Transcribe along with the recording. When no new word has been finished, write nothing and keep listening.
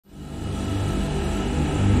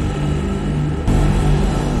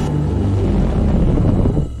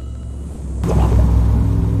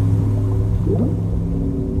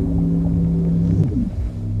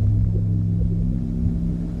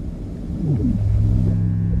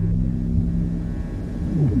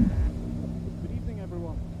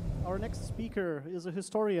next speaker is a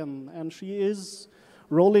historian, and she is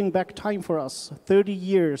rolling back time for us, 30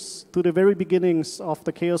 years to the very beginnings of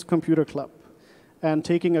the Chaos Computer Club, and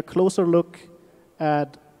taking a closer look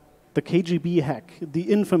at the KGB hack, the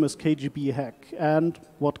infamous KGB hack, and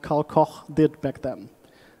what Karl Koch did back then.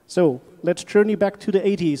 So let's journey back to the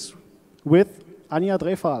 80s with Anja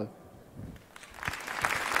Drefal.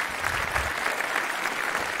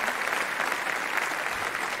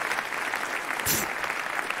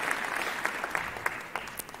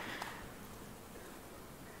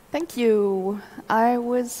 Thank you. I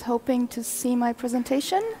was hoping to see my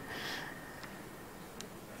presentation.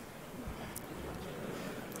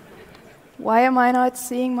 Why am I not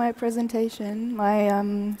seeing my presentation,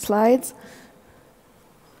 my slides?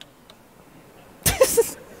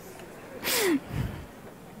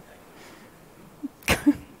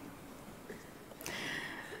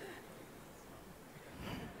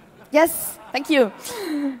 Yes, thank you.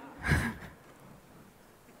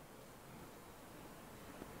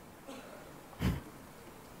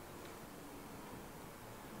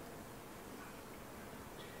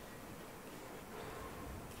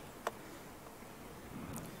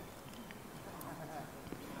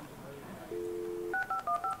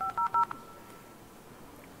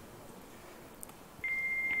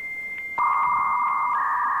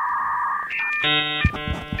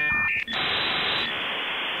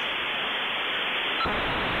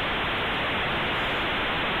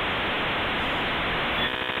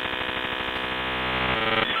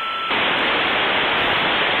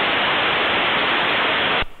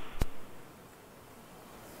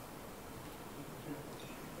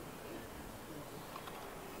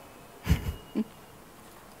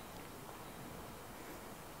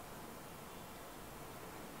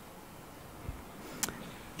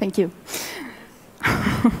 Thank you.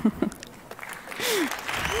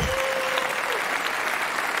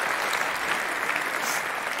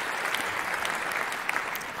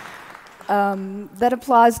 That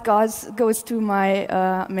applause goes to my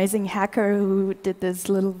amazing hacker who did this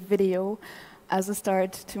little video as a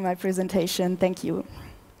start to my presentation. Thank you.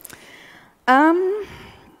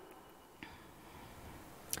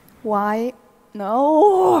 Why?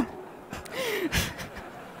 No.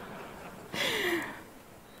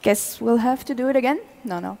 Guess we'll have to do it again?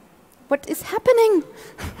 No. What is happening?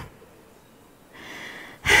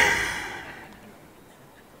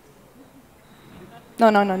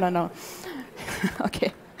 No.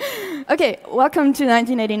 Okay, welcome to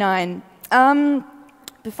 1989.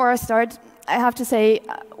 Before I start, I have to say,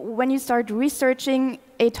 when you start researching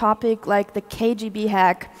a topic like the KGB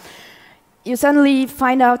hack, you suddenly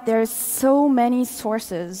find out there's so many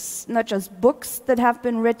sources, not just books that have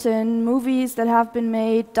been written, movies that have been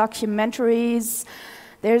made, documentaries,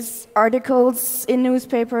 there's articles in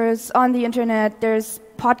newspapers, on the internet, there's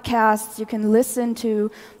podcasts you can listen to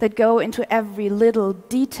that go into every little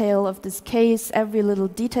detail of this case, every little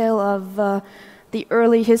detail of the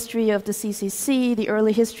early history of the CCC, the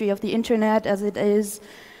early history of the internet as it is.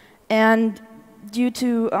 And due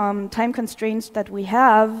to time constraints that we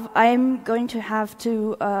have, I'm going to have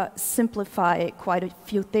to simplify quite a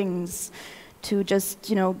few things to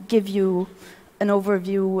just, give you an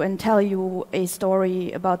overview and tell you a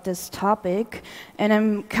story about this topic. And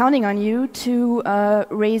I'm counting on you to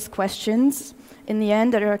raise questions in the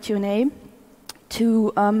end at our Q&A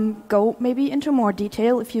to go maybe into more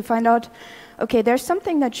detail if you find out, okay, there's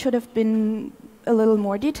something that should have been a little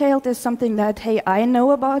more detailed. There's something that, hey, I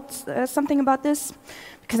know about something about this,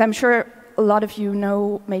 because I'm sure a lot of you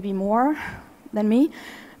know maybe more than me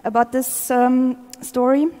about this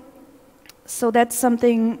story. So that's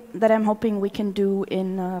something that I'm hoping we can do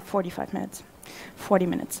in 40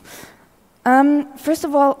 minutes. First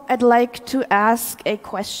of all, I'd like to ask a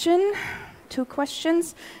question, 2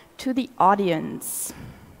 questions, to the audience.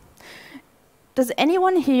 Does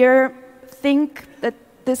anyone here think that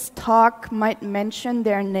this talk might mention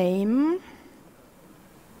their name?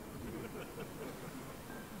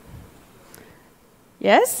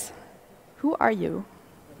 Yes? Who are you?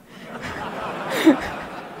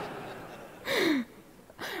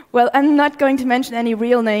 Well, I'm not going to mention any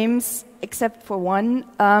real names except for one,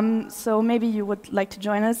 so maybe you would like to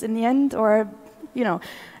join us in the end, or,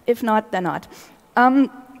 if not, then not.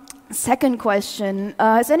 Second question,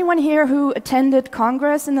 is anyone here who attended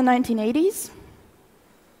Congress in the 1980s?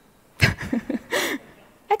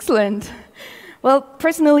 Excellent. Well,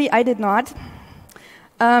 personally, I did not,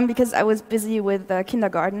 because I was busy with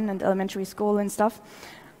kindergarten and elementary school and stuff.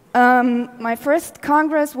 My first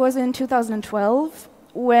Congress was in 2012,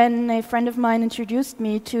 when a friend of mine introduced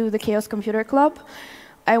me to the Chaos Computer Club.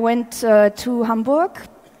 I went to Hamburg.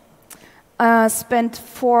 spent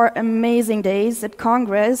 4 amazing days at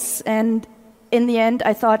Congress, and in the end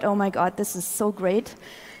I thought, oh my God, this is so great.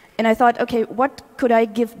 And I thought, okay, what could I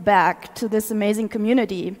give back to this amazing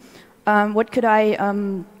community? What could I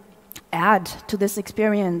add to this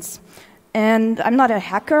experience? And I'm not a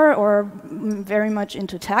hacker or very much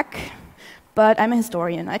into tech, but I'm a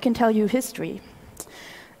historian. I can tell you history.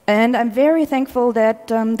 And I'm very thankful that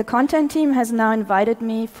the content team has now invited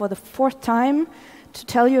me for the 4th time to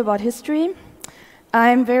tell you about history.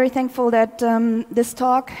 I'm very thankful that this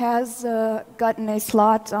talk has gotten a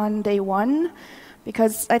slot on day 1,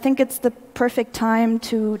 because I think it's the perfect time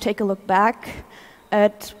to take a look back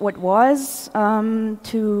at what was,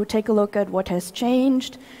 to take a look at what has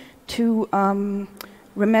changed, to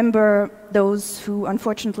remember those who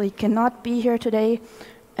unfortunately cannot be here today,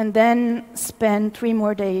 and then spend 3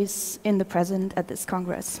 more days in the present at this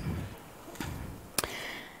Congress.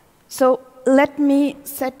 So let me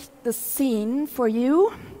set the scene for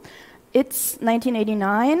you. It's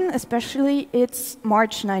 1989, especially it's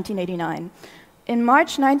March 1989. In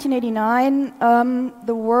March 1989,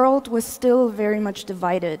 the world was still very much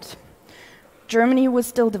divided. Germany was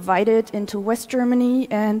still divided into West Germany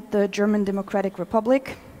and the German Democratic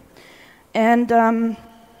Republic. And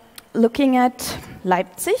looking at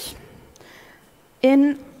Leipzig,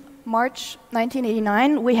 in March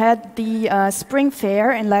 1989, we had the Spring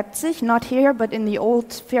Fair in Leipzig, not here, but in the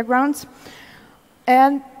old fairgrounds.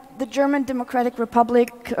 And the German Democratic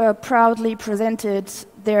Republic proudly presented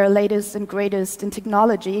their latest and greatest in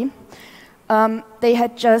technology. They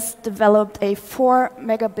had just developed a 4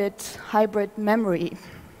 megabit hybrid memory.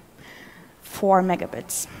 4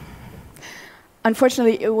 megabits.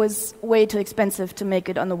 Unfortunately, it was way too expensive to make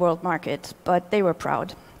it on the world market, but they were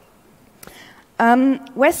proud.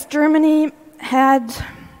 West Germany had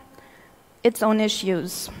its own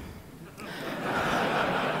issues.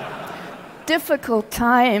 Difficult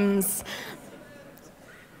times.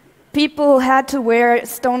 People had to wear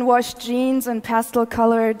stonewashed jeans and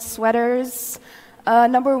pastel-colored sweaters.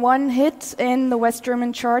 Number 1 hit in the West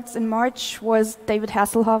German charts in March was David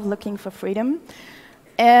Hasselhoff, Looking for Freedom.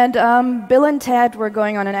 And Bill and Ted were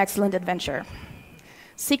going on an excellent adventure.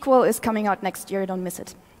 Sequel is coming out next year, don't miss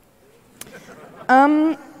it.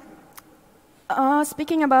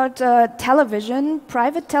 Speaking about television,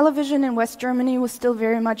 private television in West Germany was still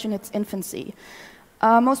very much in its infancy.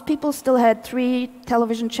 Most people still had 3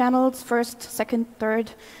 television channels, 1st, 2nd, 3rd,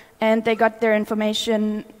 and they got their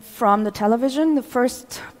information from the television. The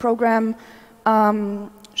first program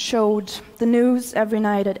showed the news every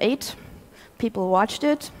night at 8. People watched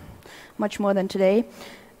it, much more than today.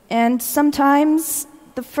 And sometimes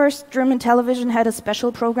the first German television had a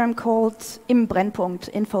special program called Im Brennpunkt,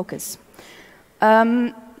 in focus.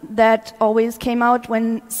 That always came out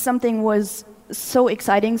when something was so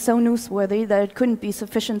exciting, so newsworthy, that it couldn't be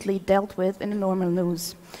sufficiently dealt with in the normal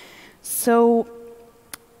news. So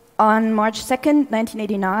on March 2nd,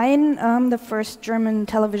 1989, the first German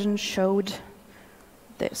television showed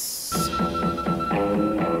this.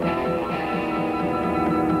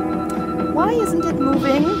 Why isn't it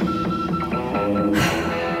moving?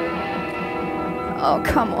 Oh,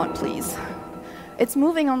 come on, please. It's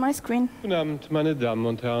moving on my screen. Guten Abend, meine Damen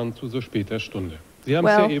und Herren, zu so später Stunde. Sie haben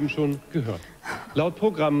es ja eben schon gehört. Laut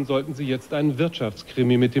Programm sollten Sie jetzt einen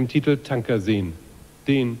Wirtschaftskrimi mit dem Titel Tanker sehen.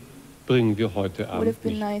 Den bringen wir heute Abend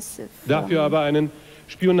nicht. Dafür aber einen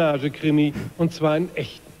Spionagekrimi, und zwar einen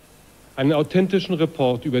echten. Einen authentischen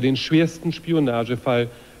Report über den schwersten Spionagefall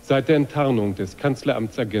seit der Enttarnung des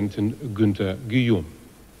Kanzleramtsagenten Günther Guillaume.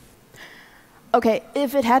 Okay,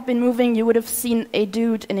 if it had been moving, you would have seen a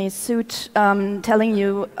dude in a suit telling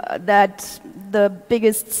you that the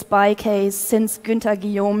biggest spy case since Günther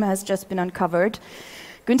Guillaume has just been uncovered.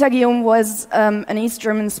 Günther Guillaume was an East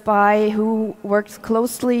German spy who worked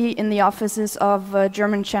closely in the offices of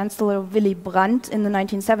German Chancellor Willy Brandt in the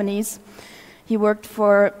 1970s. He worked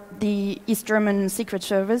for the East German Secret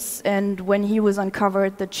Service, and when he was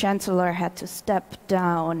uncovered, the Chancellor had to step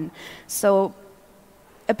down. So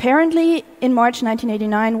apparently, in March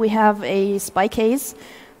 1989, we have a spy case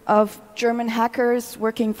of German hackers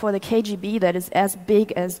working for the KGB that is as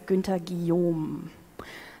big as Günther Guillaume.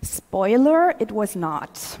 Spoiler, it was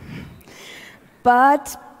not.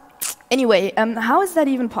 But anyway, how is that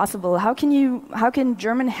even possible? How can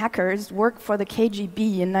German hackers work for the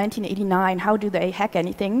KGB in 1989? How do they hack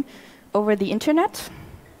anything? Over the internet?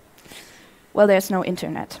 Well, there's no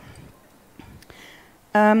internet.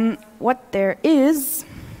 What there is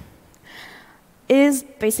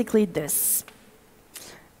basically this.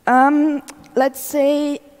 Let's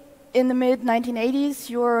say in the mid-1980s,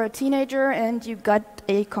 you're a teenager and you got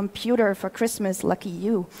a computer for Christmas, lucky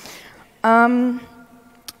you.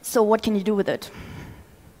 So what can you do with it?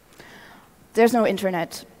 There's no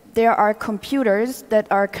internet. There are computers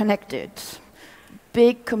that are connected.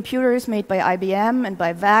 Big computers made by IBM and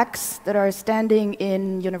by VAX that are standing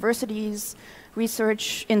in universities,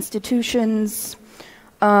 research institutions,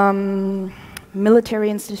 military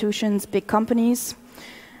institutions, big companies.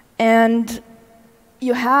 And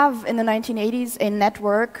you have, in the 1980s, a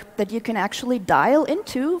network that you can actually dial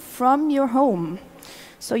into from your home.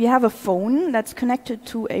 So you have a phone that's connected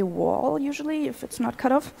to a wall, usually, if it's not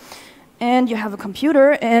cut off. And you have a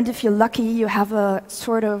computer, and if you're lucky, you have a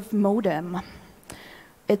sort of modem.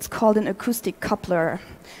 It's called an acoustic coupler.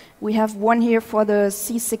 We have one here for the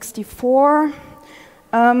C64.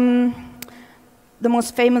 The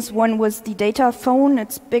most famous one was the data phone.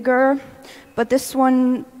 It's bigger, but this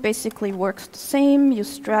one basically works the same. You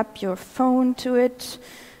strap your phone to it,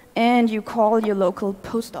 and you call your local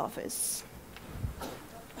post office.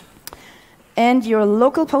 And your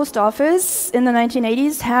local post office in the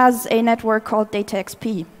 1980s has a network called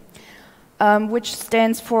DataXP, which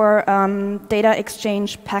stands for Data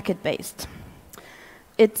Exchange Packet-Based.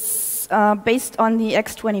 It's based on the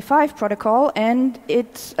X25 protocol, and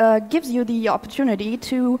it gives you the opportunity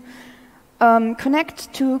to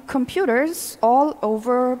connect to computers all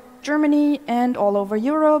over Germany and all over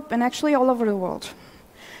Europe, and actually all over the world.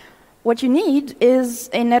 What you need is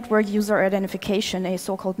a network user identification, a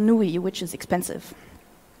so-called NUI, which is expensive.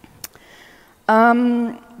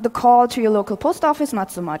 The call to your local post office,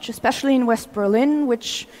 not so much, especially in West Berlin,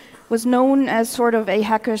 which was known as sort of a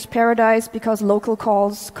hacker's paradise because local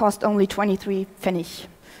calls cost only 23 Pfennig,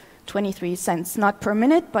 23 cents, not per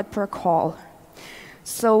minute, but per call.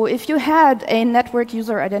 So if you had a network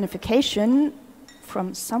user identification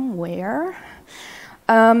from somewhere,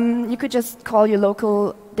 you could just call your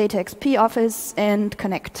local DataXP office and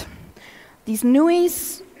connect. These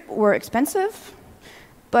NUIs were expensive,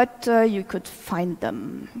 but you could find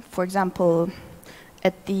them. For example,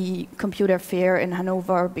 at the computer fair in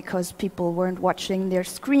Hanover, because people weren't watching their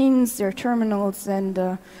screens, their terminals,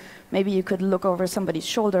 and maybe you could look over somebody's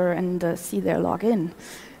shoulder and see their login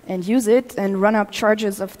and use it and run up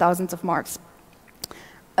charges of thousands of marks.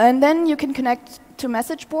 And then you can connect to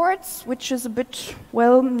message boards, which is a bit,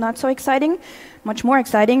 well, not so exciting. Much more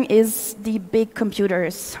exciting is the big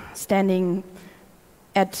computers standing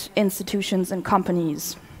at institutions and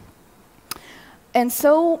companies. And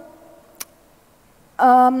so,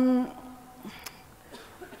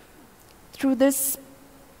 through this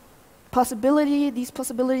possibility,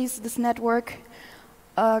 this network,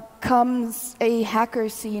 comes a hacker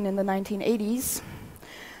scene in the 1980s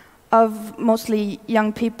of mostly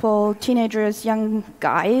young people, teenagers, young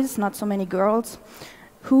guys, not so many girls,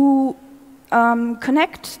 who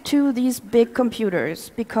connect to these big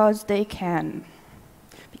computers because they can.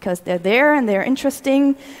 Because they're there and they're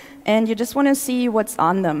interesting, and you just want to see what's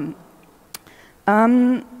on them.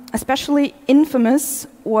 Especially infamous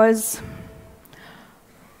was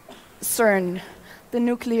CERN, the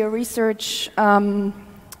nuclear research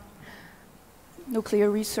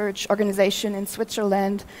organization in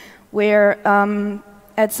Switzerland, where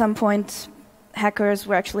at some point hackers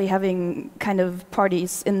were actually having kind of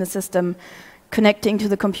parties in the system, connecting to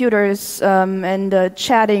the computers and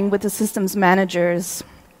chatting with the systems managers,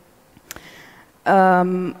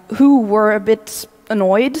 who were a bit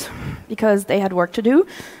annoyed because they had work to do,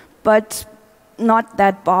 but not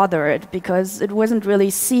that bothered because it wasn't really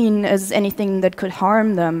seen as anything that could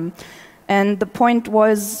harm them. And the point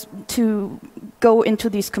was to go into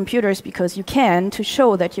these computers because you can, to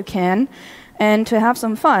show that you can, and to have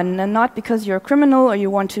some fun, and not because you're a criminal or you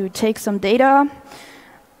want to take some data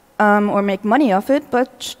or make money off it,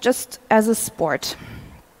 but just as a sport.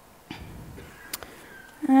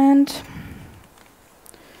 And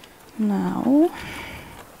now,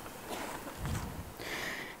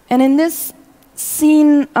 and in this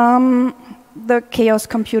scene, the Chaos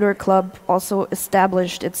Computer Club also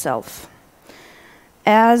established itself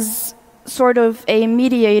as sort of a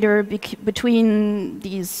mediator between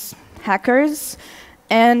these hackers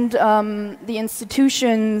and the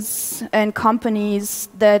institutions and companies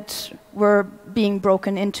that were being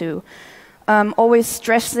broken into. Always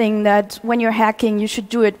stressing that when you're hacking, you should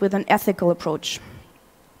do it with an ethical approach.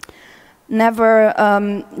 Never,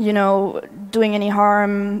 doing any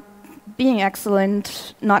harm, being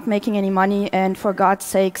excellent, not making any money, and for God's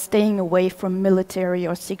sake, staying away from military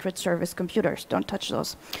or Secret Service computers. Don't touch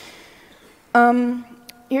those.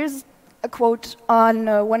 Here's a quote on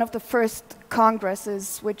one of the first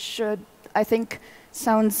congresses, which I think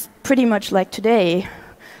sounds pretty much like today.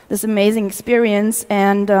 This amazing experience,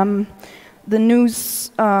 and the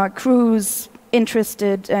news crews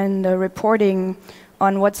interested in reporting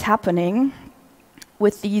on what's happening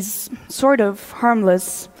with these sort of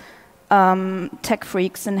harmless tech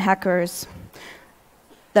freaks and hackers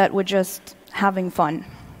that were just having fun.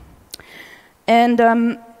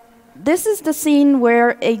 And this is the scene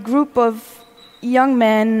where a group of young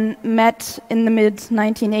men met in the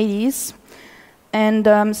mid-1980s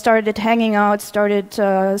and started hanging out, started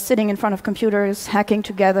sitting in front of computers, hacking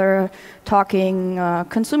together, talking,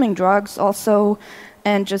 consuming drugs also,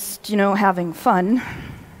 and just, having fun.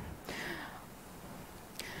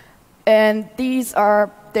 And these are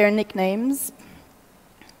their nicknames.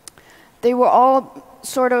 They were all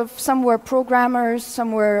some were programmers,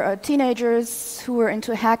 some were teenagers who were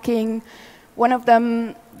into hacking. One of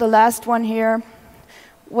them, the last one here,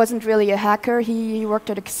 wasn't really a hacker. He worked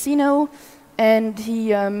at a casino, and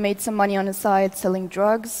he made some money on the side selling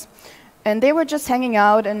drugs. And they were just hanging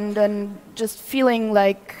out and just feeling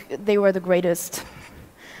like they were the greatest.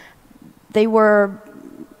 They were,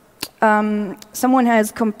 someone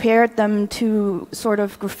has compared them to sort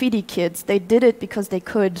of graffiti kids. They did it because they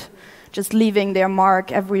could, just leaving their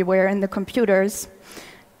mark everywhere in the computers.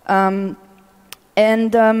 Well,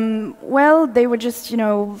 they were just,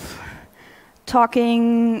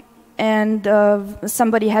 talking, and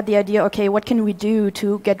somebody had the idea, okay, what can we do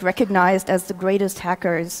to get recognized as the greatest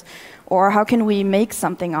hackers? Or how can we make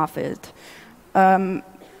something of it?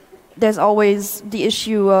 There's always the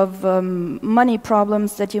issue of money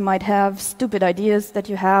problems that you might have, stupid ideas that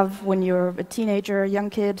you have when you're a teenager, a young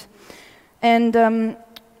kid. And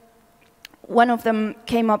one of them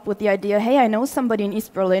came up with the idea, hey, I know somebody in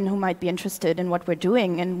East Berlin who might be interested in what we're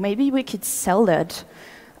doing, and maybe we could sell that.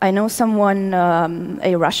 I know someone,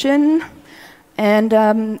 a Russian, and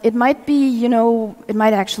it might be, it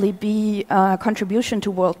might actually be a contribution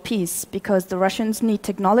to world peace, because the Russians need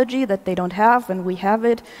technology that they don't have, and we have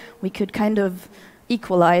it. We could kind of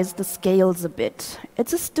equalize the scales a bit.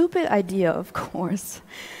 It's a stupid idea, of course.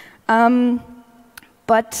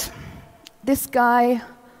 But this guy,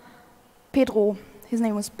 Pedro, his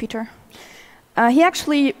name was Peter, he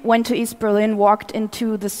actually went to East Berlin, walked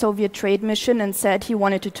into the Soviet trade mission, and said he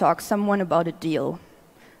wanted to talk to someone about a deal.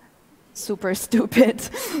 Super stupid,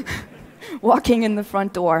 walking in the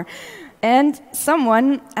front door. And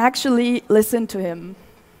someone actually listened to him.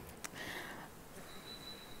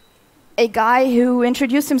 A guy who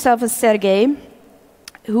introduced himself as Sergei,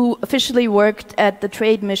 who officially worked at the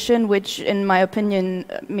trade mission, which in my opinion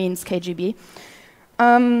means KGB,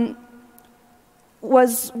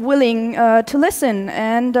 was willing to listen,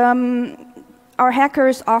 and our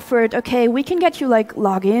hackers offered, okay, we can get you like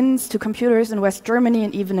logins to computers in West Germany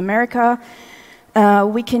and even America.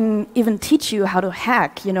 We can even teach you how to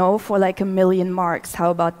hack, for like $1 million marks.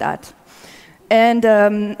 How about that? And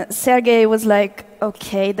Sergei was like,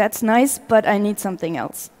 okay, that's nice, but I need something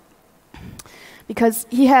else. Because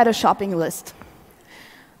he had a shopping list,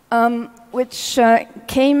 which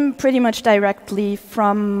came pretty much directly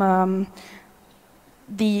from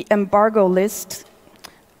the embargo list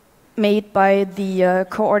made by the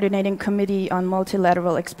Coordinating Committee on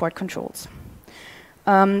Multilateral Export Controls.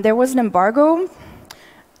 There was an embargo,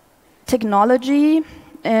 technology,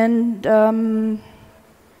 and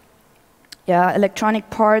electronic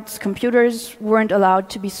parts, computers weren't allowed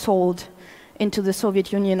to be sold into the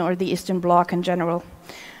Soviet Union or the Eastern Bloc in general.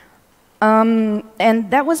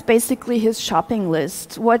 And that was basically his shopping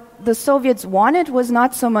list. What the Soviets wanted was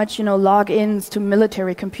not so much, logins to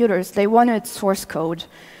military computers. They wanted source code.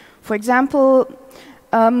 For example,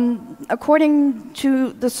 according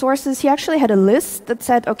to the sources, he actually had a list that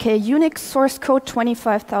said, okay, Unix source code,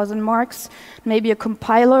 25,000 marks, maybe a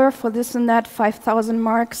compiler for this and that, 5,000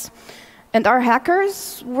 marks. And our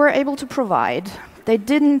hackers were able to provide. They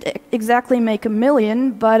didn't exactly make 1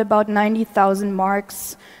 million, but about 90,000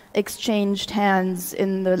 marks exchanged hands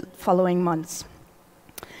in the following months.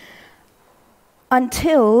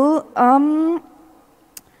 Until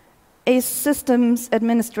a systems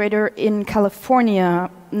administrator in California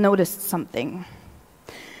noticed something.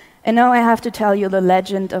 And now I have to tell you the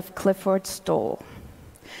legend of Clifford Stoll.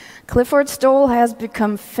 Clifford Stoll has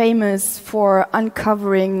become famous for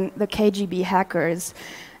uncovering the KGB hackers.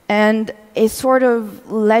 And a sort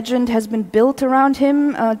of legend has been built around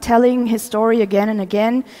him, telling his story again and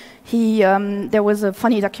again. There was a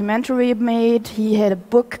funny documentary made, he had a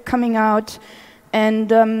book coming out, and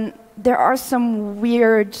there are some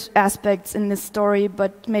weird aspects in this story,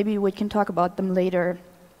 but maybe we can talk about them later.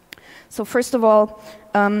 So first of all,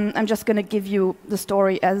 I'm just going to give you the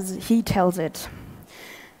story as he tells it.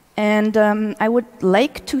 And I would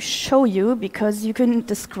like to show you, because you can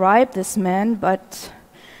describe this man, but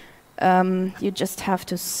you just have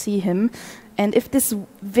to see him. And if this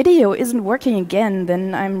video isn't working again,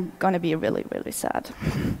 then I'm going to be really, really sad.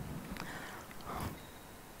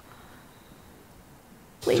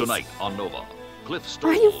 Please. Tonight on Nova, Cliff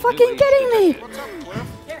Stoll. Are you fucking kidding me? What's up, Cliff?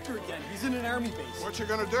 Hacker again. He's in an army base. What you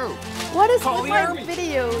gonna do? What is Call with the my army.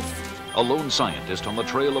 videos? A lone scientist on the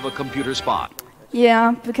trail of a computer spy.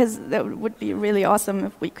 Yeah, because that would be really awesome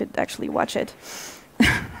if we could actually watch it.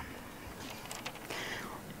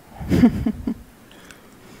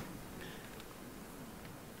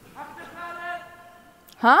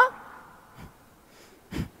 Huh?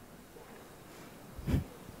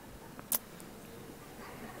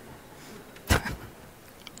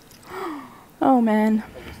 Oh man.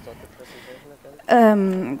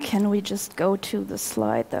 Can we just go to the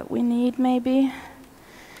slide that we need, maybe?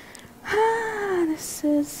 This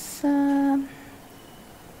is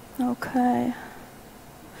okay.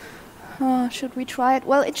 Should we try it?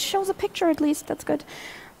 Well, it shows a picture at least. That's good.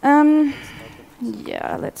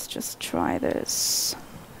 Yeah, let's just try this.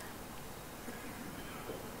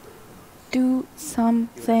 Do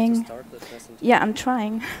something. Yeah, I'm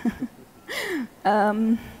trying.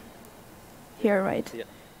 Here, right? Yeah.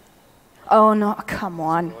 Oh no, come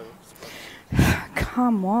on.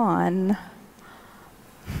 Come on.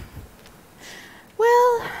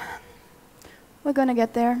 Well, we're gonna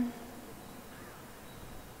get there.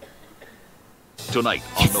 Tonight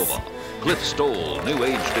on Nova, Cliff Stoll, New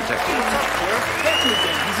Age detective. Hacker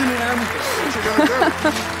again. He's in an army base. What you gonna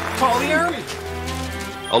do? Call the army.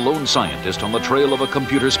 A lone scientist on the trail of a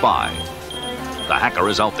computer spy. The hacker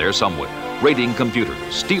is out there somewhere, raiding computers,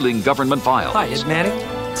 stealing government files. Hi, Enigmatic.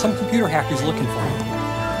 Some computer hacker's looking for you.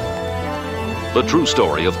 The true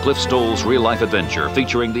story of Cliff Stoll's real-life adventure,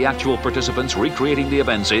 featuring the actual participants recreating the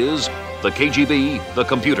events, is the KGB, the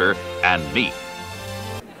computer, and me.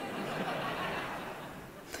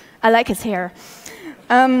 I like his hair.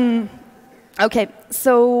 Okay,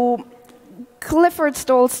 so Clifford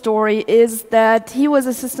Stoll's story is that he was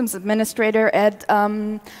a systems administrator at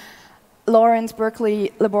Lawrence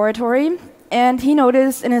Berkeley Laboratory, and he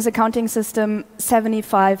noticed in his accounting system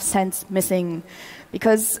 75 cents missing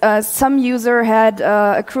because some user had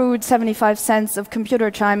accrued 75 cents of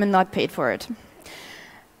computer time and not paid for it.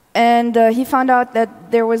 And he found out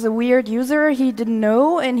that there was a weird user he didn't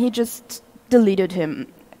know, and he just deleted him.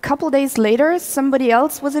 A couple days later, somebody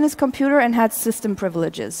else was in his computer and had system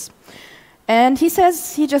privileges. And he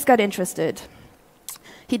says he just got interested.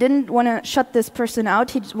 He didn't want to shut this person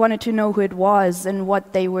out, he wanted to know who it was and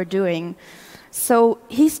what they were doing. So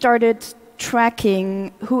he started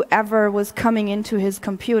tracking whoever was coming into his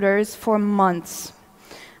computers for months.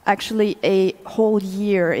 Actually, a whole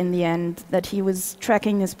year in the end that he was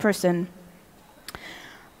tracking this person.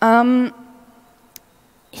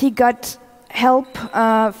 He got help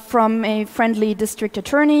from a friendly district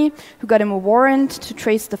attorney who got him a warrant to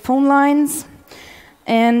trace the phone lines.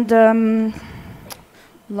 And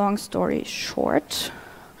long story short,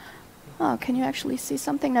 oh, can you actually see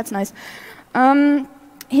something? That's nice.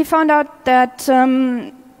 He found out that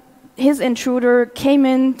his intruder came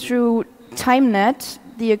in through TimeNet,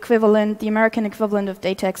 the American equivalent of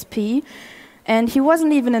DataXP, and he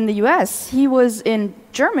wasn't even in the US. He was in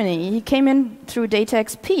Germany. He came in through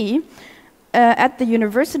DataXP at the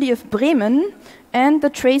University of Bremen, and the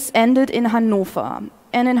trace ended in Hannover.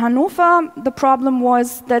 And in Hannover, the problem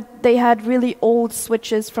was that they had really old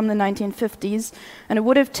switches from the 1950s, and it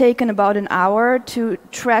would have taken about an hour to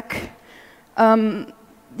track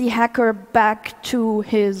the hacker back to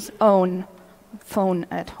his own phone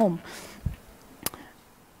at home.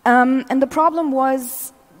 And the problem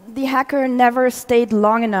was the hacker never stayed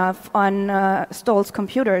long enough on Stoll's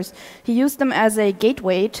computers. He used them as a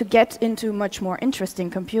gateway to get into much more interesting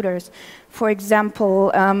computers. For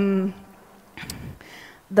example,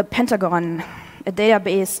 the Pentagon, a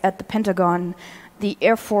database at the Pentagon, the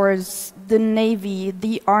Air Force, the Navy,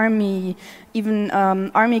 the Army, even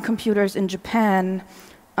Army computers in Japan,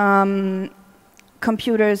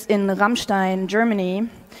 computers in Ramstein, Germany.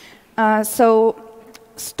 So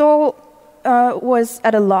Stoll was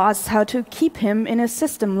at a loss how to keep him in his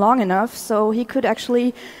system long enough so he could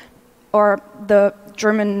actually, or the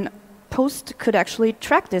German post could actually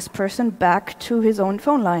track this person back to his own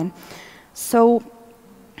phone line. So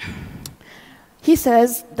he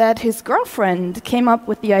says that his girlfriend came up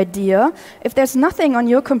with the idea, if there's nothing on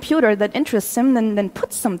your computer that interests him, then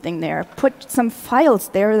put something there. Put some files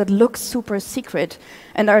there that look super secret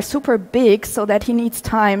and are super big so that he needs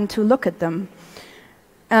time to look at them.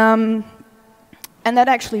 And that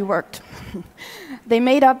actually worked. They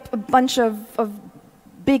made up a bunch of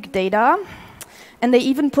big data, And they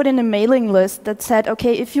even put in a mailing list that said,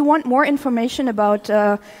 okay, if you want more information about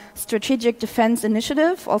Strategic Defense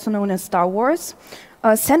Initiative, also known as Star Wars,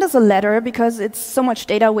 send us a letter because it's so much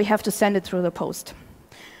data we have to send it through the post.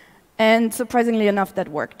 And surprisingly enough, that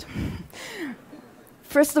worked.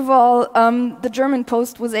 First of all, the German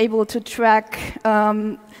Post was able to track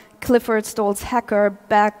Clifford Stoll's hacker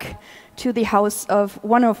back to the house of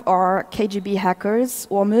one of our KGB hackers,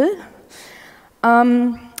 Ormel.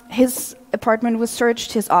 His apartment was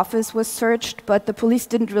searched, his office was searched, but the police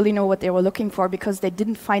didn't really know what they were looking for because they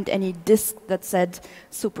didn't find any disk that said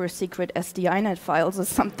super secret SDInet files or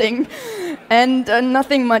something, and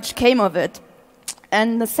nothing much came of it.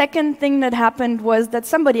 And the second thing that happened was that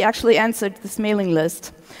somebody actually answered this mailing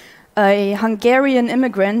list. A Hungarian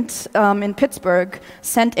immigrant in Pittsburgh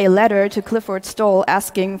sent a letter to Clifford Stoll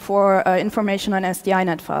asking for information on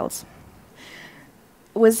SDInet files.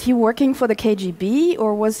 Was he working for the KGB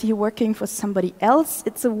or was he working for somebody else?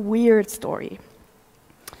 It's a weird story.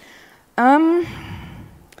 In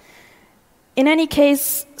any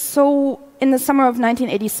case, so in the summer of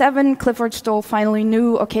 1987, Clifford Stoll finally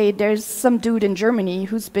knew, okay, there's some dude in Germany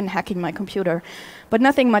who's been hacking my computer. But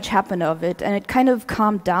nothing much happened of it, and it kind of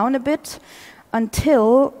calmed down a bit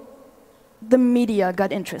until the media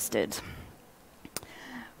got interested.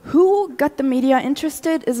 Who got the media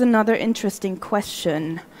interested is another interesting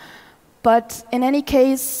question. But in any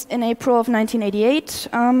case, in April of 1988,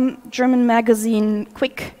 German magazine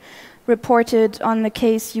Quick reported on the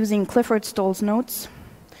case using Clifford Stoll's notes.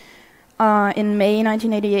 In May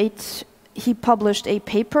 1988, he published a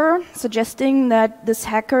paper suggesting that this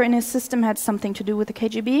hacker in his system had something to do with the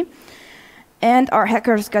KGB, and our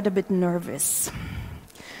hackers got a bit nervous.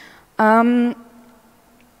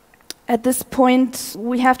 At this point,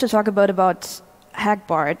 we have to talk about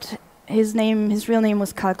Hagbard. His real name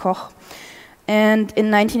was Karl Koch, and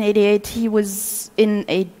in 1988 he was in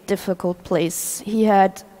a difficult place. He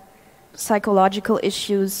had psychological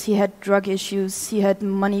issues, he had drug issues, he had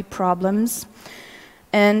money problems.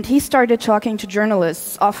 And he started talking to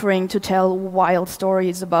journalists, offering to tell wild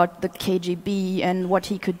stories about the KGB and what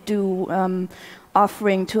he could do,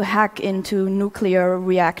 offering to hack into nuclear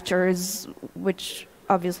reactors, which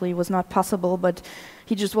obviously was not possible, but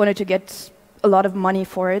he just wanted to get a lot of money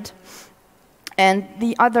for it. And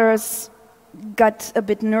the others got a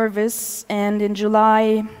bit nervous, and in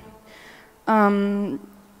July,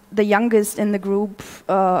 the youngest in the group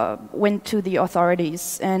went to the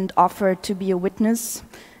authorities and offered to be a witness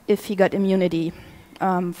if he got immunity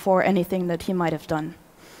for anything that he might have done.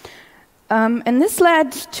 And this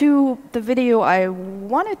led to the video I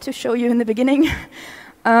wanted to show you in the beginning.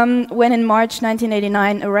 When in March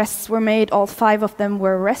 1989 arrests were made, all 5 of them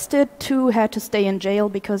were arrested. 2 had to stay in jail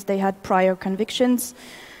because they had prior convictions.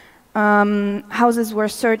 Houses were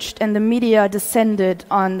searched and the media descended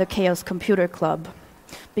on the Chaos Computer Club,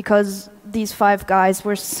 because these 5 guys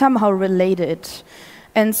were somehow related.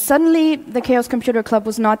 And suddenly, the Chaos Computer Club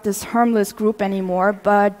was not this harmless group anymore,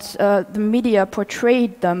 but the media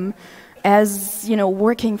portrayed them as,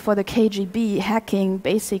 working for the KGB, hacking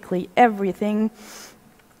basically everything,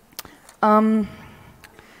 and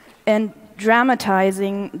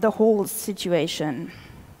dramatizing the whole situation.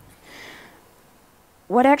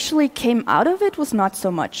 What actually came out of it was not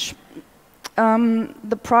so much.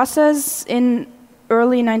 The process in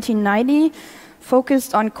early 1990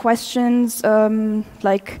 focused on questions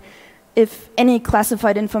like if any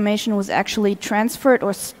classified information was actually transferred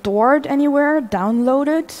or stored anywhere,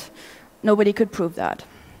 downloaded. Nobody could prove that.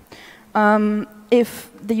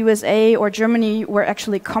 If the USA or Germany were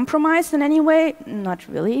actually compromised in any way, not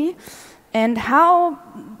really. And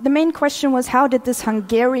the main question was, how did this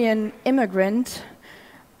Hungarian immigrant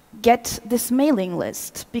get this mailing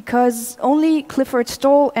list? Because only Clifford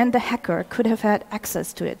Stoll and the hacker could have had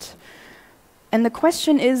access to it. And the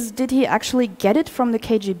question is, did he actually get it from the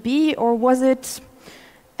KGB, or was it,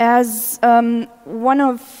 as one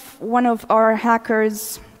of our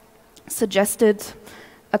hackers suggested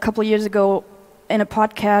a couple years ago in a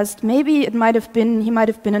podcast, maybe he might have been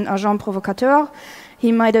an agent provocateur.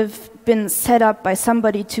 He might have been set up by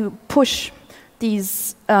somebody to push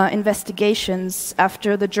these investigations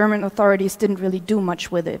after the German authorities didn't really do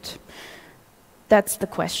much with it. That's the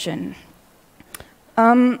question.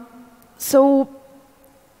 So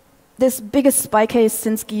this biggest spy case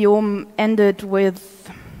since Guillaume ended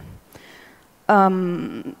with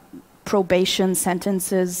probation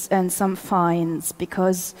sentences and some fines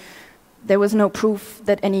because there was no proof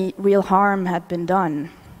that any real harm had been done.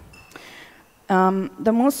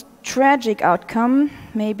 The most tragic outcome,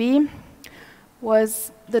 maybe,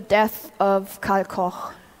 was the death of Karl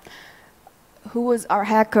Koch, who was our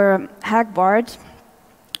hacker, Hagbard,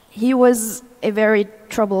 He was a very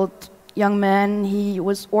troubled young man. He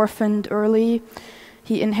was orphaned early.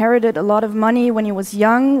 He inherited a lot of money when he was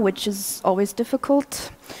young, which is always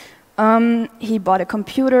difficult. He bought a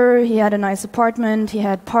computer, he had a nice apartment, he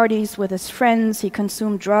had parties with his friends, he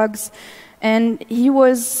consumed drugs, and he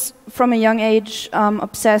was, from a young age,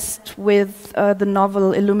 obsessed with the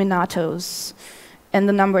novel Illuminatos and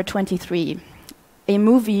the number 23. A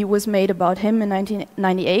movie was made about him in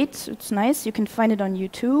 1998. It's nice, you can find it on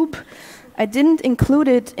YouTube. I didn't include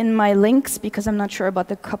it in my links because I'm not sure about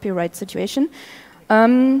the copyright situation.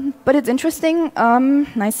 But it's interesting,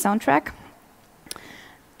 nice soundtrack.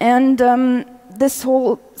 And this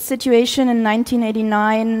whole situation in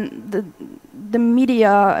 1989, the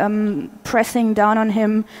media pressing down on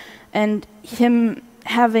him and him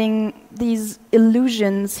having these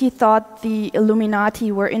illusions. He thought the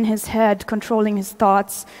Illuminati were in his head, controlling his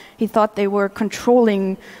thoughts. He thought they were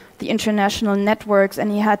controlling the international networks,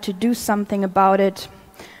 and he had to do something about it.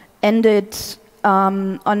 Ended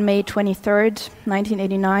on May 23rd,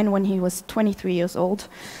 1989, when he was 23 years old.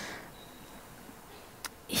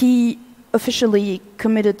 He officially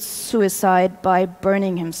committed suicide by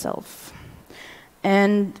burning himself.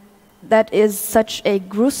 And that is such a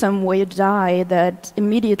gruesome way to die that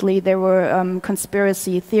immediately there were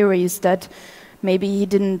conspiracy theories that maybe he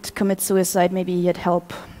didn't commit suicide, maybe he had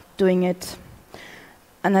help doing it.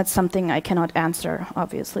 And that's something I cannot answer,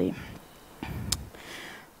 obviously.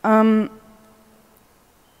 The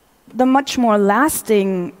much more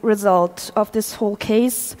lasting result of this whole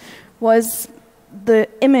case was the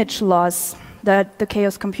image loss that the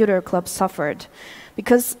Chaos Computer Club suffered.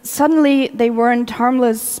 Because suddenly they weren't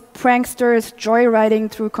harmless pranksters joyriding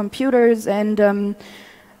through computers and,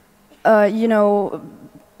 you know,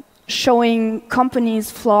 showing companies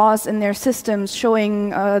flaws in their systems,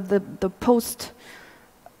 showing the post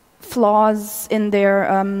flaws in their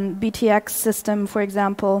BTX system, for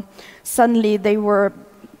example. Suddenly they were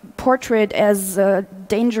portrayed as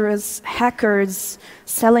dangerous hackers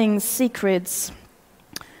selling secrets,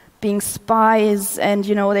 being spies, and,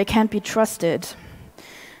 you know, they can't be trusted.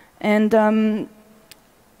 And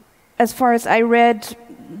as far as I read,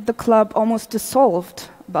 the club almost dissolved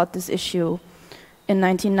about this issue in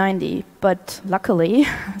 1990, but luckily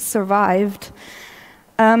survived.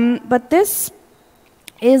 But this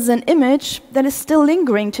is an image that is still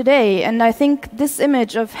lingering today, and I think this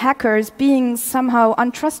image of hackers being somehow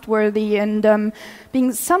untrustworthy and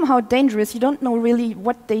being somehow dangerous, you don't know really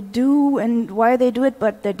what they do and why they do it,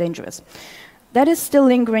 but they're dangerous. That is still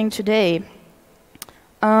lingering today.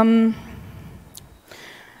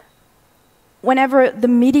 Whenever the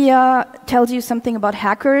media tells you something about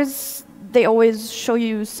hackers, they always show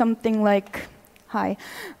you something like,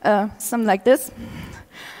 something like this.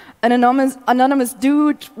 An anonymous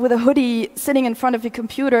dude with a hoodie sitting in front of your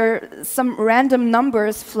computer, some random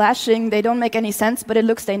numbers flashing, they don't make any sense, but it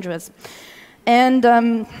looks dangerous. And,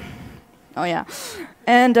 oh yeah.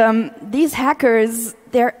 And these hackers,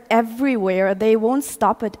 they're everywhere. They won't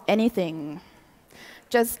stop at anything.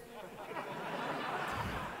 Just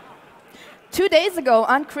 2 days ago,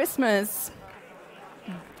 on Christmas,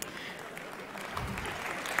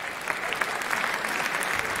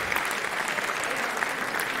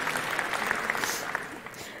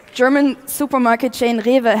 German supermarket chain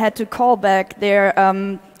Rewe had to call back their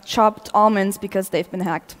chopped almonds because they've been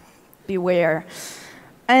hacked. Beware.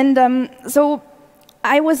 And so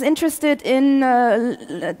I was interested in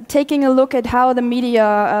taking a look at how the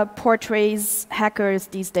media portrays hackers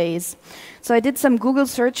these days. So I did some Google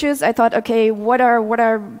searches. I thought, okay, what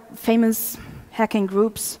are famous hacking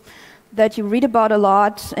groups that you read about a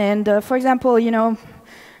lot? And for example, you know,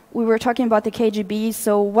 we were talking about the KGB,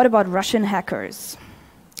 so what about Russian hackers?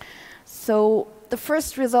 So the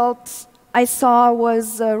first result I saw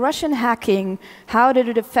was Russian hacking. How did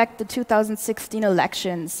it affect the 2016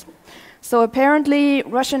 elections? So apparently,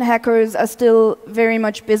 Russian hackers are still very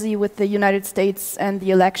much busy with the United States and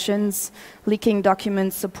the elections, leaking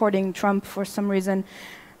documents supporting Trump for some reason.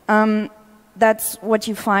 That's what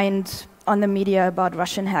you find on the media about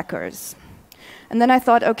Russian hackers. And then I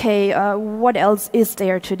thought, okay, what else is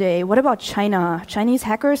there today? What about China? Chinese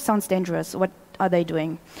hackers sounds dangerous. What are they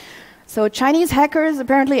doing? So Chinese hackers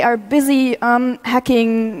apparently are busy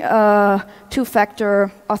hacking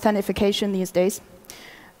two-factor authentication these days.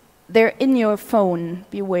 They're in your phone,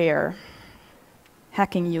 beware,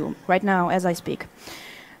 hacking you right now as I speak.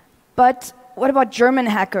 But what about German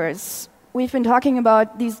hackers? We've been talking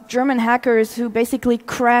about these German hackers who basically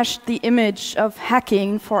crashed the image of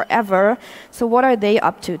hacking forever. So what are they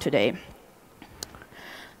up to today?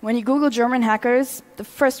 When you Google German hackers, the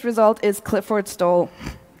first result is Clifford Stoll.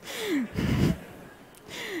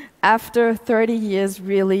 After 30 years,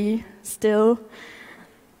 really, still,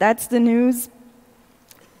 that's the news.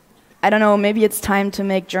 I don't know, maybe it's time to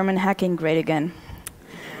make German hacking great again.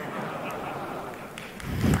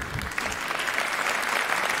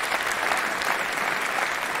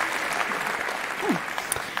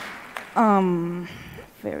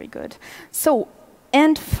 Very good. So,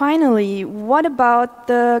 and finally, what about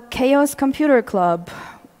the Chaos Computer Club?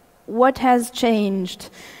 What has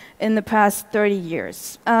changed in the past 30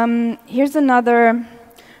 years? Here's another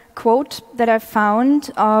quote that I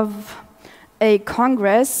found of a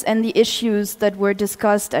Congress and the issues that were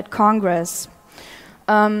discussed at Congress.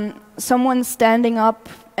 Someone standing up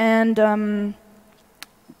and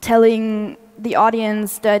telling the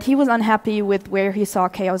audience that he was unhappy with where he saw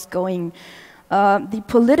chaos going. The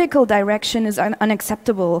political direction is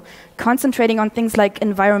unacceptable. Concentrating on things like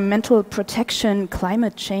environmental protection,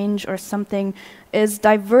 climate change, or something is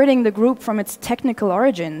diverting the group from its technical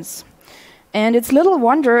origins. And it's little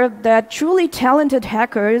wonder that truly talented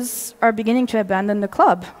hackers are beginning to abandon the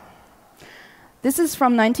club. This is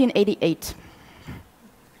from 1988.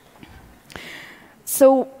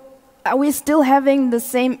 So, are we still having the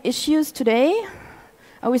same issues today?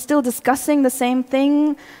 Are we still discussing the same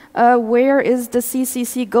thing? Where is the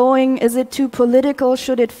CCC going? Is it too political?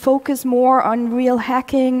 Should it focus more on real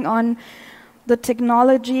hacking, on the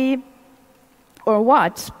technology, or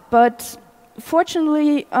what? But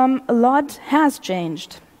fortunately, a lot has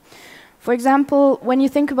changed. For example, when you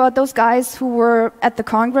think about those guys who were at the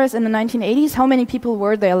Congress in the 1980s, how many people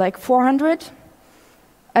were there? Like 400?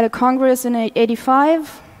 At a Congress in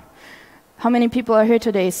 85? How many people are here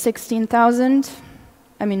today? 16,000?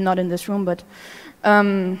 I mean, not in this room, but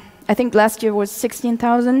I think last year was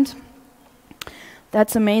 16,000.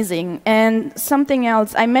 That's amazing. And something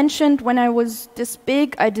else, I mentioned when I was this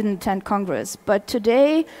big, I didn't attend Congress. But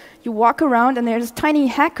today, you walk around and there's tiny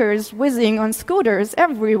hackers whizzing on scooters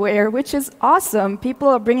everywhere, which is awesome. People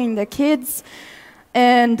are bringing their kids.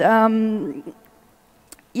 And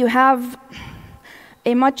you have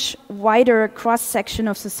a much wider cross-section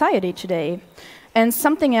of society today. And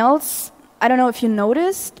something else, I don't know if you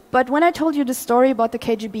noticed, but when I told you the story about the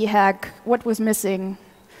KGB hack, what was missing?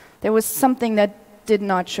 There was something that did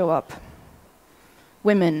not show up.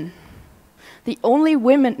 Women. The only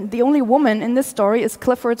woman in this story is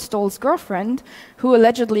Clifford Stoll's girlfriend, who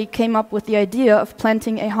allegedly came up with the idea of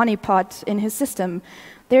planting a honeypot in his system.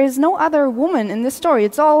 There is no other woman in this story.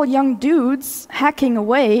 It's all young dudes hacking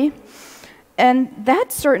away, and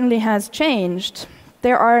that certainly has changed.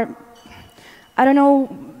 There are, I don't know,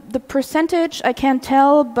 the percentage, I can't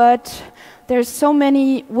tell, but there's so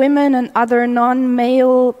many women and other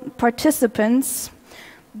non-male participants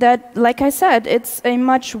that, like I said, it's a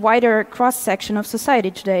much wider cross-section of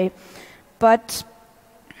society today. But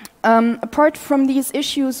apart from these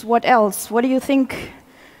issues, what else? What do you think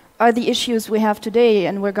are the issues we have today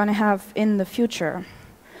and we're going to have in the future?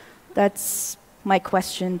 That's my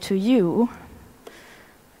question to you.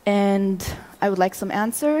 And I would like some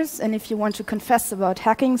answers, and if you want to confess about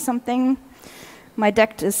hacking something, my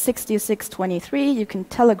DECT is 6623. You can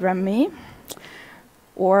telegram me,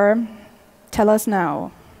 or tell us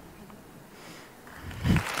now.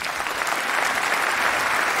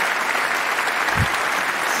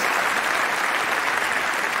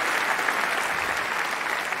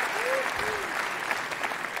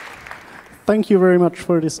 Thank you very much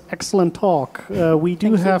for this excellent talk. We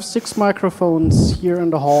do have 6 microphones here in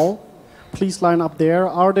the hall. Please line up there.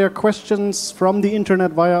 Are there questions from the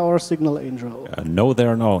internet via our Signal Angel? No, there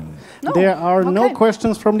are none. No. There are no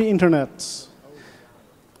questions from the internet.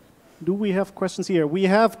 Do we have questions here? We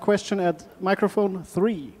have question at microphone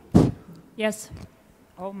 3. Yes.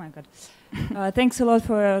 Oh my God. Thanks a lot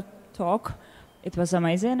for your talk. It was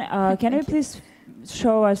amazing. Can you please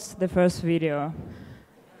show us the first video?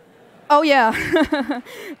 Oh yeah,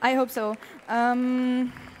 I hope so.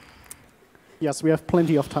 Yes, we have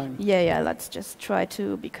plenty of time. Yeah, let's just try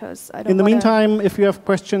to, because I don't In the meantime, if you have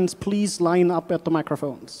questions, please line up at the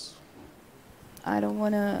microphones. I don't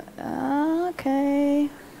want to... okay.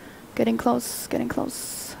 Getting close, getting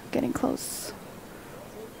close, getting close.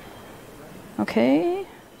 Okay.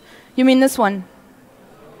 You mean this one?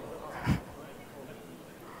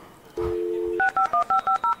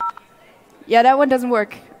 Yeah, that one doesn't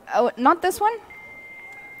work. Oh, not this one?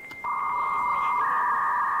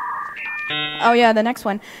 Oh yeah, the next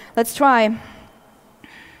one. Let's try.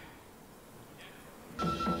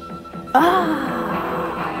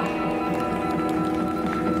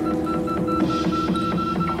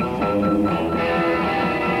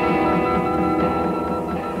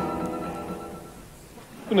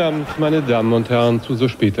 Guten Abend, meine Damen und Herren, zu so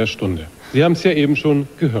später Stunde. Sie haben es ja eben schon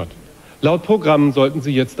gehört. Laut Programm sollten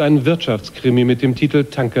Sie jetzt einen Wirtschaftskrimi mit dem Titel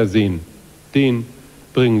Tanker sehen. Den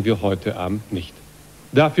bringen wir heute Abend nicht.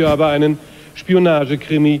 Dafür aber einen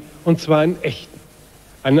Spionagekrimi, und zwar einen echten.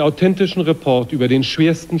 Einen authentischen Report über den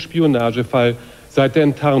schwersten Spionagefall seit der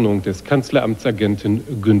Enttarnung des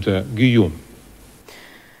Kanzleramtsagenten Günther Guillaume.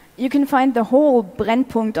 You can find the whole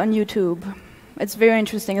Brennpunkt on YouTube. It's very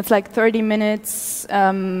interesting. It's like 30 minutes.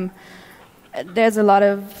 There's a lot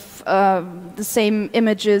of the same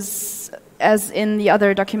images as in the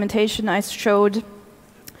other documentation I showed.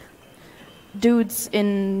 Dudes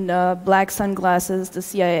in black sunglasses, the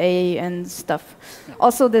CIA and stuff.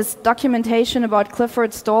 Also, this documentation about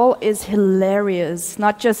Clifford Stoll is hilarious.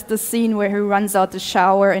 Not just the scene where he runs out the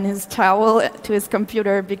shower in his towel to his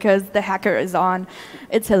computer because the hacker is on.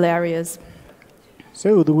 It's hilarious.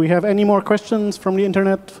 So, do we have any more questions from the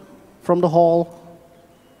internet, from the hall?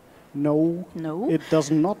 No. No. It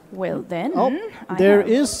does not. Well, then. Oh, there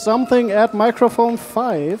is something at microphone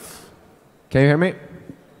 5. Can you hear me?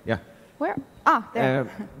 Yeah. Where? Ah, there.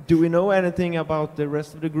 Do we know anything about the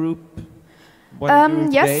rest of the group? What are you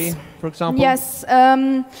doing today, for example? Yes.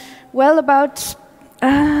 Well, about...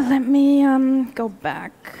 let me go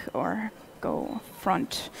back or go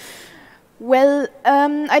front. Well,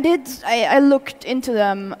 I looked into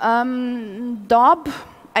them. Dob,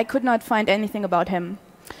 I could not find anything about him.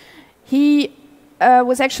 He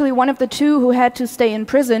was actually one of the two who had to stay in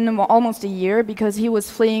prison almost a year because he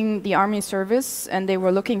was fleeing the army service and they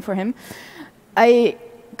were looking for him. I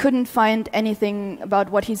couldn't find anything about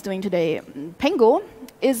what he's doing today. Pengo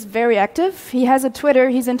is very active. He has a Twitter.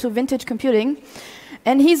 He's into vintage computing.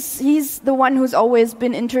 And he's the one who's always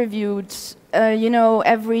been interviewed, you know,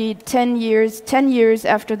 every 10 years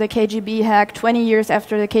after the KGB hack, 20 years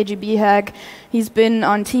after the KGB hack. He's been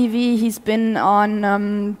on TV. He's been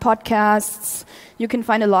on podcasts. You can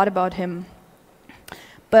find a lot about him.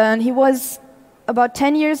 But he was, about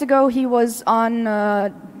 10 years ago, he was on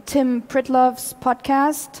Tim Pritloff's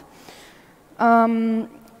podcast.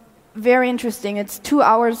 Very interesting. It's 2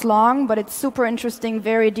 hours long, but it's super interesting,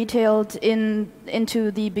 very detailed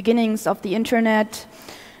into the beginnings of the internet.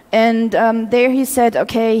 And there he said,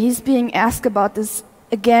 okay, he's being asked about this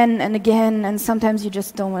again and again, and sometimes you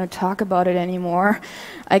just don't want to talk about it anymore.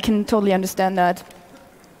 I can totally understand that.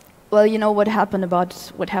 Well, you know what happened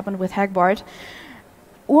with Hagbard.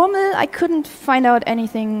 Urmel, I couldn't find out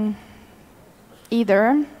anything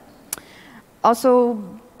either. Also,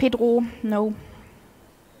 Pedro, no.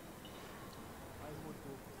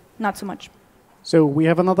 Not so much. So we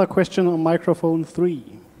have another question on microphone 3.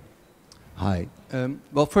 Hi.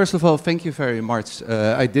 Well, first of all, thank you very much.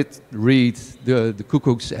 I did read the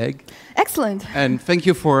Cuckoo's Egg. Excellent. And thank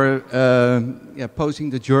you for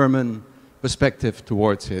posing the German perspective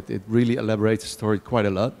towards it. It really elaborates the story quite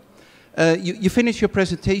a lot. You finished your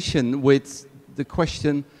presentation with the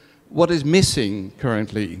question, what is missing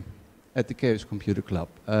currently at the Chaos Computer Club?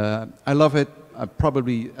 I love it,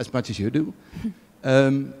 probably as much as you do.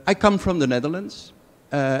 I come from the Netherlands,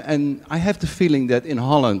 and I have the feeling that in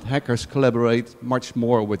Holland, hackers collaborate much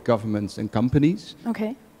more with governments and companies.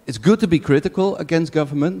 Okay. It's good to be critical against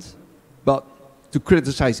government, but to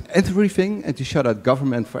criticize everything and to shut out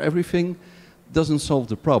government for everything doesn't solve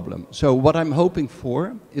the problem. So what I'm hoping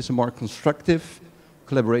for is a more constructive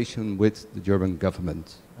collaboration with the German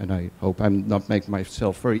government. And I hope I'm not making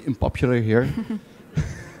myself very unpopular here.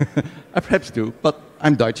 I perhaps do, but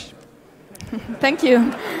I'm Dutch. Thank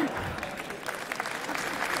you.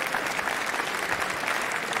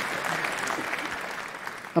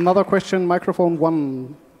 Another question, microphone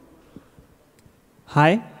 1.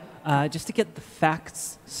 Hi. Just to get the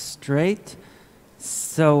facts straight.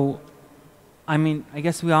 So, I mean, I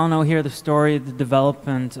guess we all know here the story, the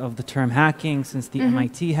development of the term hacking since the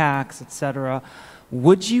MIT hacks, etc.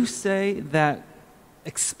 Would you say that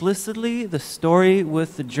explicitly the story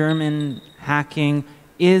with the German hacking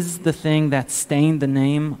is the thing that stained the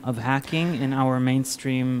name of hacking in our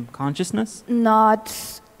mainstream consciousness?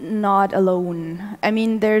 Not alone. I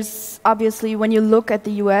mean, there's obviously, when you look at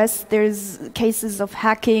the US, there's cases of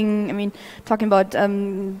hacking. I mean, talking about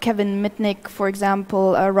Kevin Mitnick, for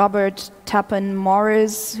example, Robert Tappan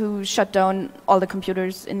Morris, who shut down all the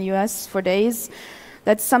computers in the US for days.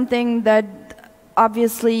 That's something that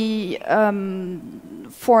obviously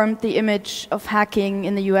formed the image of hacking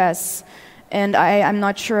in the US. And I'm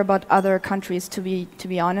not sure about other countries, to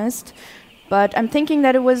be honest. But I'm thinking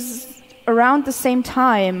that it was around the same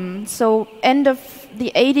time, so end of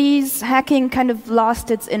the 80s, hacking kind of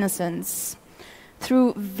lost its innocence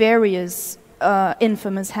through various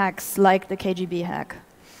infamous hacks like the KGB hack.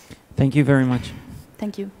 Thank you very much.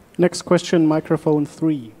 Thank you. Next question, microphone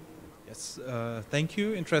 3. Yes, thank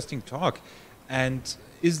you. Interesting talk. And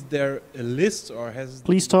is there a list, or has...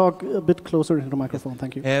 Please talk a bit closer into the microphone,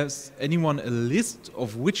 thank you. Has anyone a list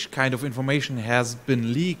of which kind of information has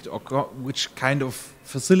been leaked, or which kind of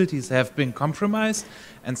facilities have been compromised?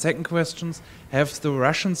 And second question, have the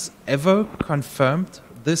Russians ever confirmed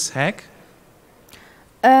this hack?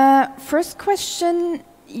 First question,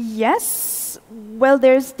 yes. Well,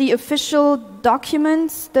 there's the official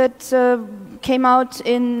documents that came out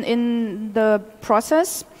in the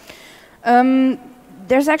process.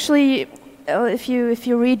 There's actually, if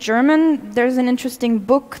you read German, there's an interesting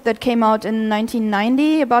book that came out in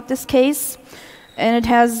 1990 about this case, and it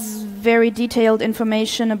has very detailed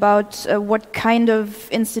information about what kind of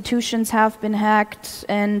institutions have been hacked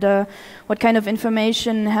and what kind of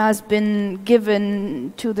information has been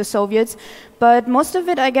given to the Soviets. But most of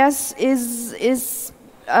it, I guess,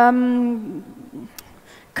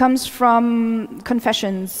 comes from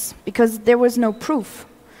confessions, because there was no proof.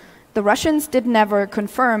 The Russians did never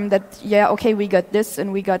confirm that, yeah, okay, we got this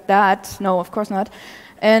and we got that. No, of course not.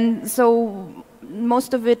 And so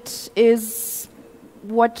most of it is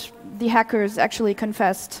what the hackers actually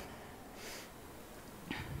confessed.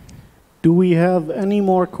 Do we have any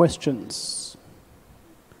more questions?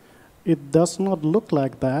 It does not look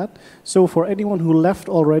like that. So for anyone who left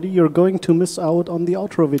already, you're going to miss out on the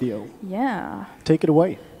outro video. Yeah. Take it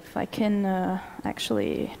away. If I can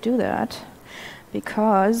actually do that.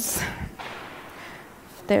 Because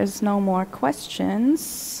if there's no more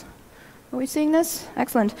questions. Are we seeing this?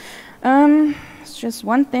 Excellent. It's just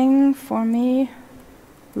one thing for me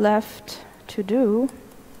left to do.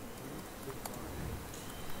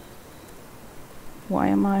 Why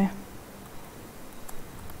am I?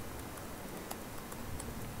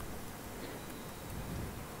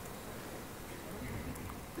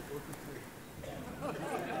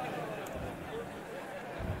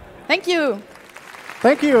 Thank you.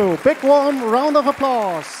 Thank you. Big warm round of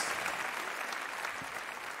applause.